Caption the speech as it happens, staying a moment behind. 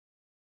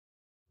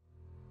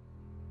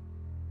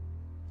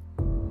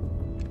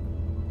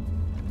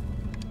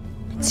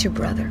It's your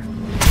brother.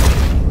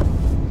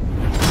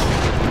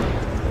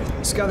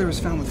 Skyler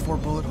was found with 4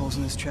 bullet holes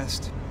in his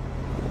chest.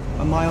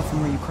 A mile from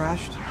where you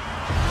crashed.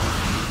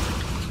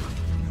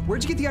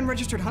 Where'd you get the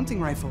unregistered hunting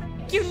rifle?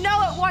 You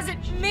know it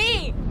wasn't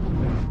me!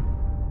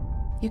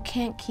 You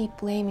can't keep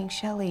blaming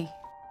Shelley.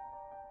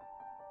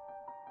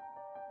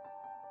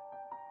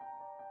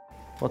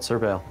 What's her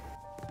bail?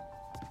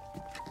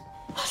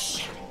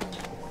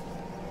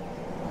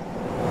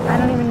 I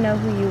don't even know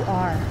who you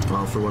are.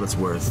 Well, for what it's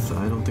worth,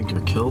 I don't think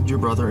you killed your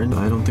brother, and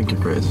I don't think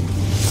you're crazy.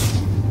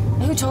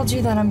 Who told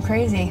you that I'm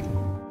crazy?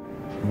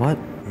 What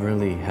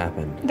really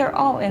happened? They're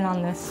all in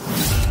on this.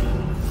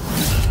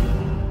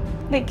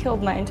 They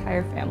killed my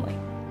entire family.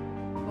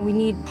 We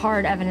need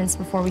hard evidence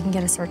before we can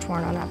get a search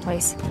warrant on that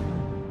place.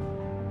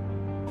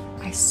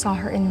 I saw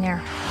her in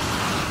there.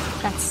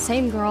 That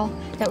same girl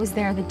that was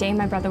there the day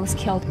my brother was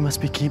killed. They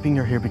must be keeping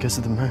her here because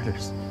of the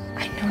murders.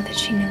 I know that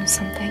she knows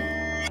something.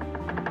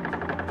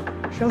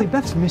 Shelley,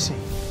 Beth's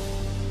missing.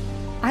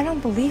 I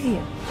don't believe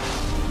you.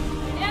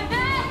 Aunt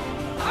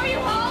Beth! Are you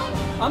home?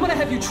 I'm gonna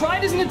have you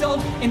tried as an adult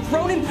and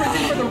thrown in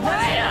prison for the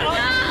rest of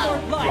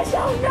your life. I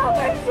don't know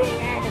where she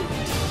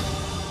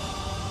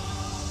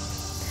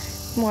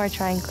is. The more I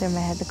try and clear my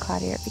head, the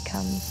cloudier it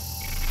becomes.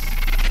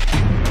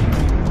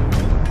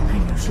 I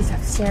know she's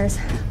upstairs.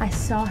 I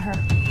saw her.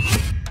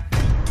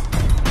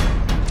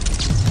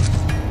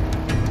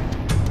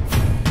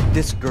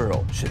 This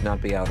girl should not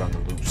be out on the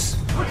loose.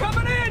 We're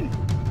coming in!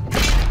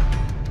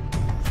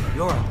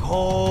 You're a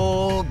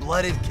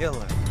cold-blooded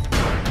killer.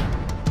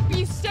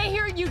 You stay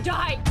here, you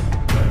die!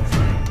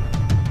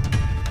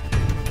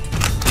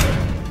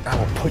 I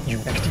will put you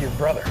next to your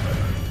brother.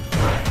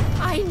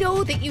 I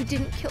know that you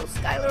didn't kill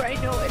Skyler, I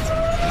know it.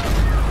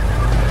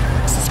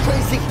 This is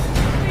crazy.